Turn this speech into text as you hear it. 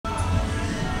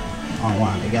Oh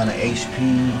wow, they got an HP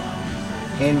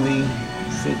Envy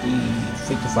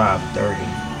 5530.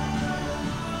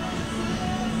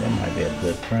 That might be a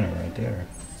good printer right there.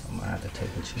 I might have to take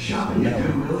a chance. Shopping at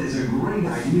Goodwill is a great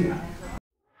idea.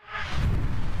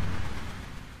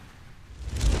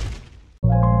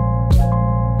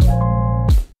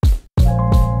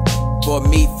 For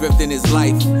me, thrifting is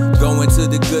life. Going to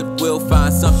the Goodwill,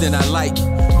 find something I like.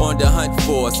 On the hunt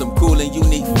for some cool and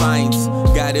unique finds.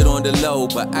 Got it on the low,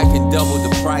 but I can double the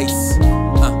price.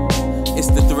 It's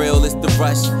the thrill, it's the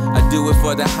rush. I do it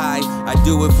for the high, I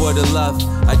do it for the love.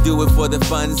 I do it for the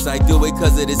funds, I do it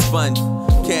cause it is fun.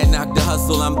 Can't knock the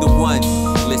hustle, I'm the one.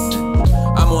 Listen,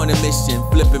 I'm on a mission,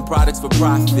 flipping products for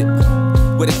profit.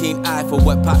 With a keen eye for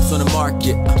what pops on the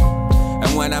market.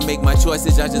 And when I make my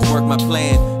choices, I just work my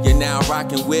plan. You're now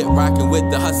rocking with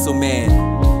the hustle man.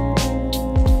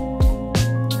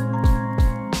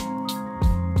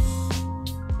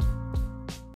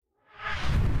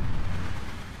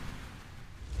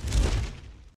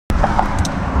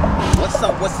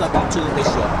 What's up YouTube? It's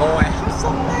your boy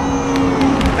Hustle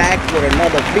Man, back with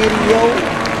another video.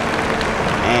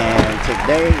 And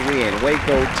today we in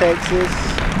Waco, Texas.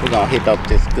 We're gonna hit up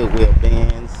this Goodwill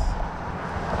bins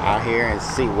out here and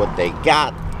see what they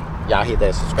got. Y'all hit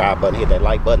that subscribe button, hit that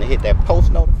like button, hit that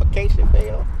post notification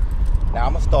bell. Now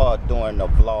I'm gonna start doing the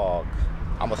vlog.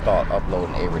 I'm gonna start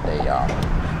uploading every day, y'all.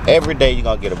 Every day you're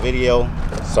gonna get a video.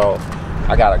 So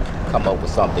I gotta come up with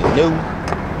something new.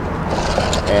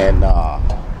 And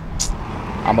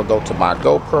I'm gonna go to my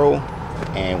GoPro,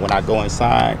 and when I go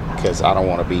inside, because I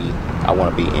want to be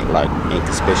like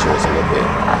inconspicuous a little bit.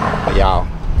 But y'all,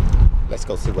 let's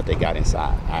go see what they got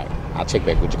inside. All right, I'll check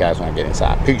back with you guys when I get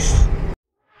inside. Peace.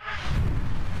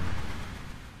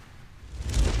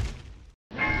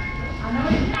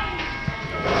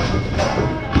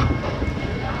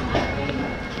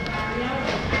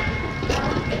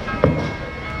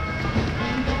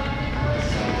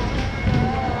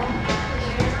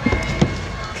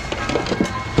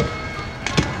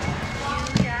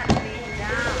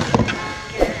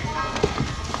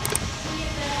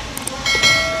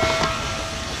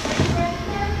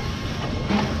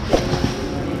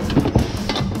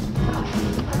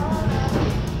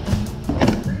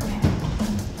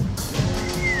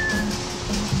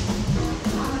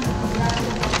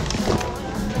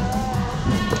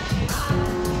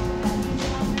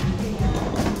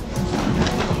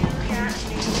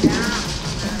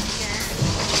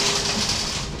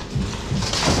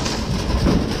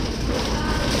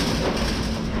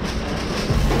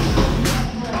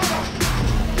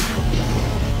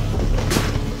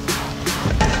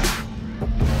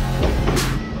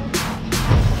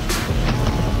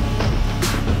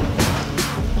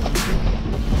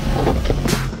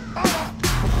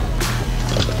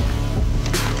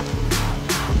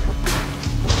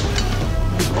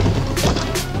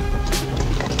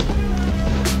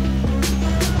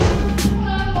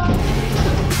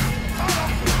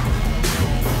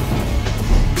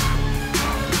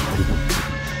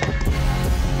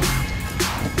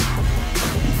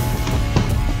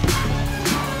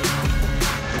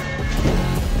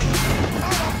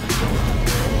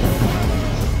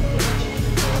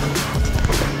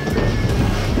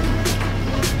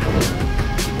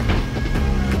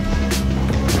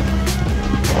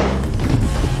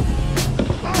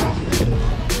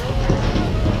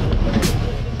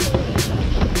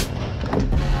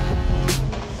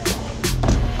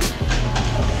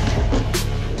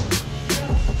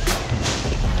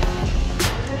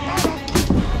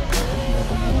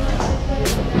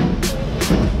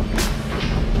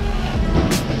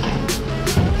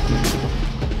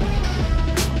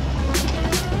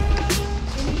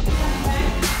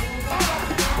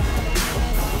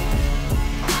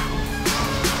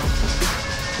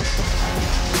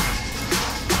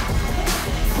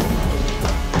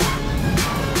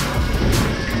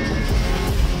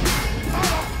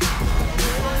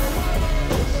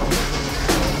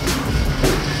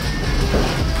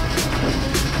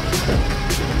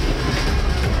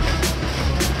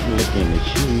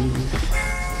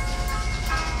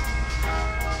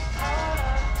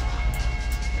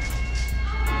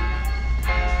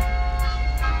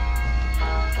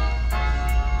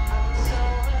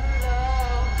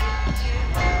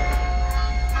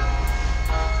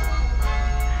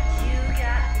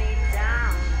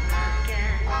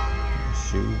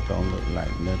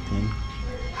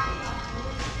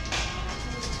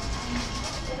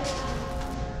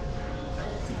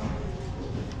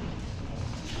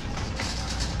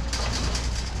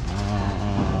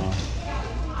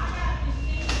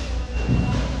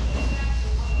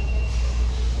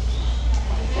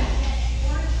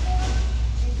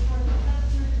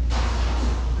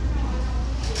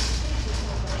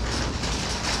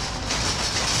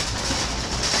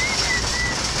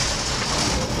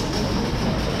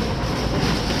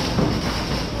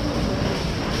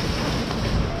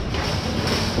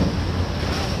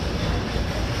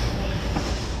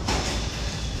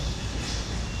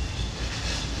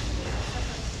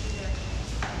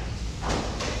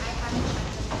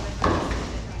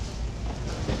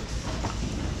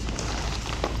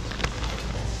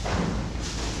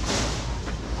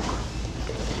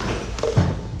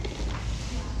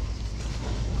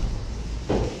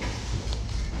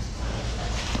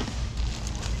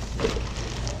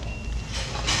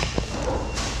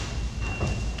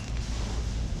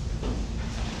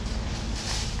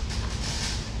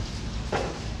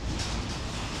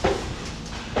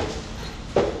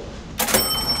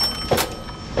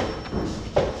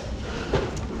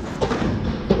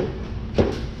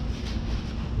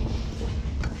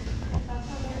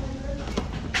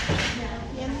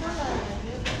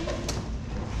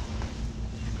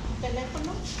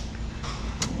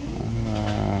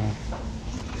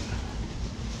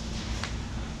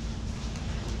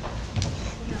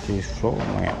 these floor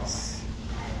lamps.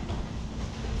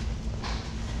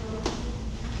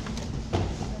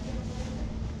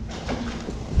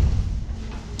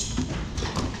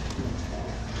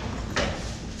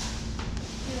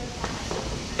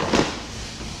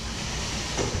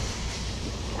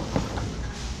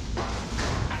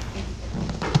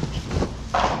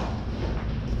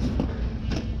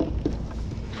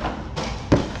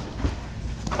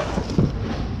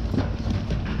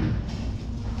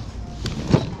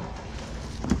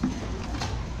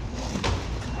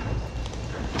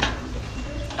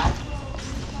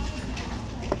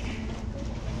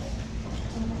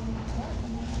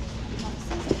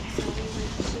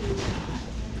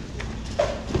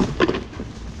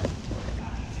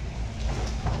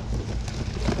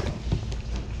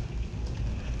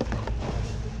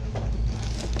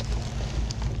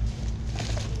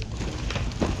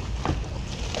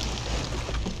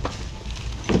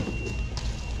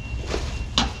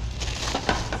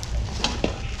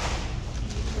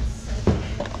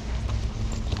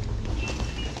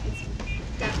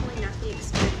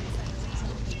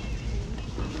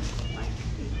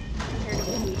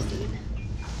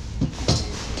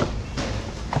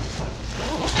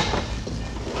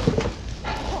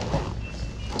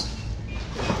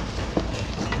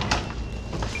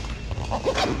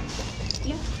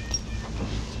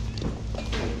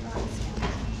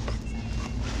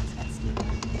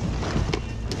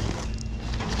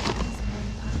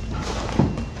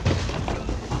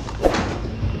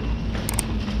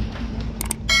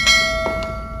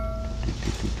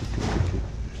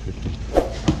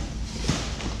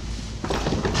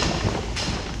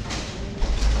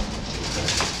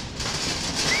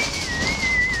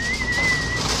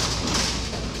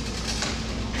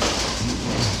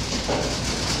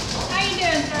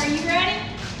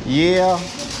 Yeah.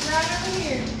 It's right over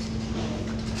here.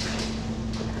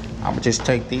 I'm gonna just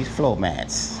take these floor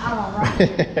mats. All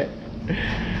right.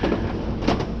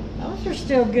 Those are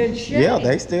still good shape. Yeah,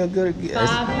 they still good.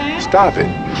 £5. Stop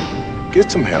it.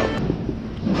 Get some help.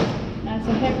 That's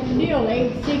a heck of a deal.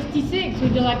 866.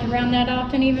 Would you like to round that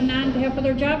off to an even 9 to help with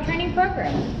our job training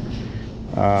program?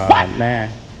 Nah. 9?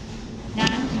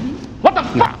 What the?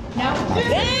 Nah. No.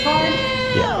 Card.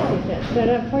 Yeah. Get that set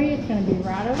up for you. It's going to be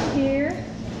right over here.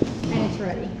 And it's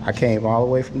ready. I came all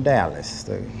the way from Dallas.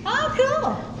 Oh,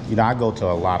 cool. You know, I go to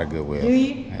a lot of Goodwills. Do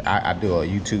you? I do a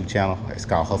YouTube channel. It's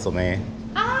called Hustle Man.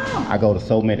 Oh. I go to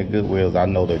so many Goodwills. I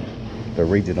know the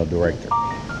regional director.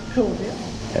 Cool deal.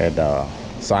 And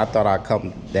so I thought I'd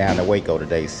come down to Waco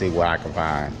today, see what I can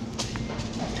find.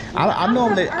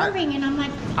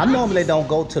 I normally don't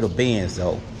go to the bins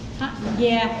though.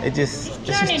 Yeah. It's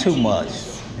just too much.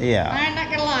 Yeah. I'm not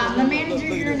gonna lie. The manager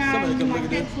here and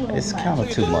I, It's kind of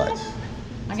too much.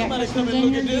 I got Christmas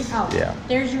in here. Oh, Yeah.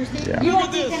 There's your seat. Yeah. You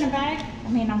want these in a bag? I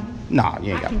mean, Nah,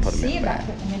 you ain't got to put them in I the can see about bag.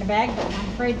 putting them in a bag, but I'm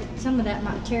afraid that some of that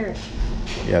might tear it.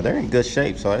 Yeah, they're in good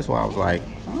shape, so that's why I was like,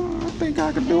 oh, I think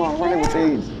I could do all right with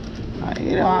these.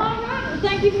 You know, All right. Well,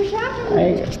 thank you for shopping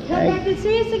with us. Come back and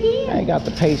see us I again. ain't got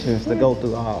the patience to go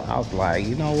through all. I was like,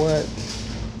 you know what?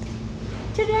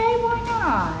 Today, why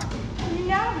not? You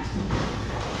know?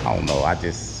 I don't know. I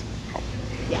just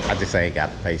ain't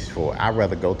got the patience for it. I'd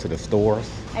rather go to the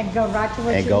stores And go right to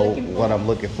what and you're go looking for. what I'm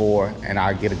looking for, and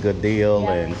I get a good deal,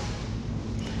 Yeah. and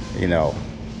you know,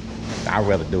 I'd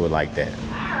rather do it like that.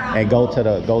 And go to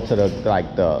the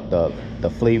like the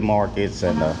flea markets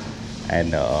and the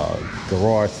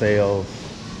garage sales.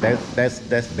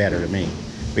 That's better to me,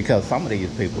 because some of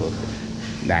these people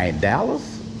now in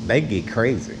Dallas, they get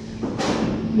crazy.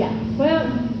 Yeah. Well,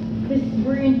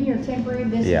 we're in here temporary.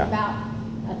 This Yeah. is about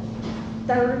a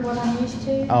third what I'm used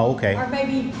to. Oh, okay. Or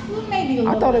maybe a little.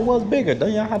 I thought it was bigger.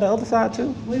 Don't y'all have the other side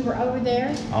too? We were over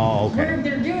there. Oh, okay.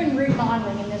 They're doing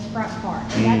remodeling in this front part,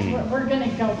 and that's what we're gonna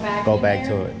go back. Go in back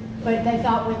there. to it. But they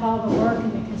thought with all the work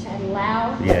and because it's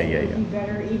loud, Yeah. it would be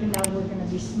better, even though we're gonna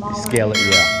be smaller. Scale it,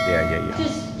 yeah.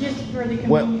 Just for the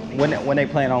Well, convenience. when they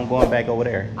plan on going back over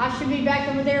there? I should be back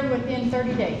over there within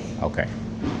 30 days. Okay.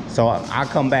 So I'll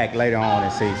come back later on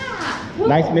and see. Cool.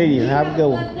 Nice meeting you. Have a good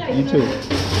one. Blessed day. You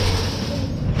too.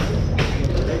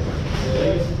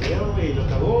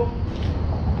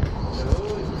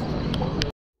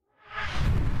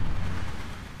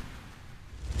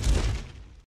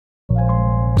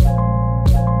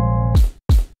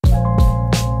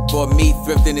 For me,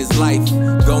 thrifting is life.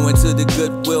 Going to the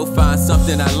Goodwill, find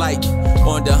something I like.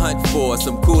 On the hunt for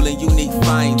some cool and unique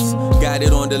finds. Got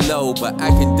it on the low, but I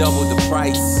can double the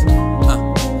price.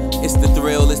 It's the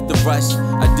thrill, it's the rush.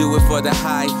 I do it for the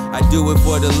high, I do it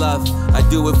for the love. I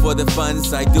do it for the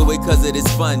funds, I do it cause it is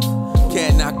fun.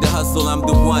 Can't knock the hustle, I'm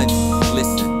the one.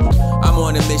 Listen, I I'm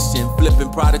on a mission,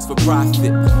 flipping products for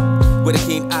profit, with a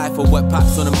keen eye for what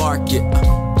pops on the market.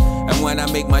 And when I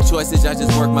make my choices, I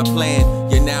just work my plan.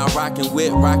 You're now rocking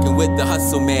with the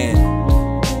hustle man.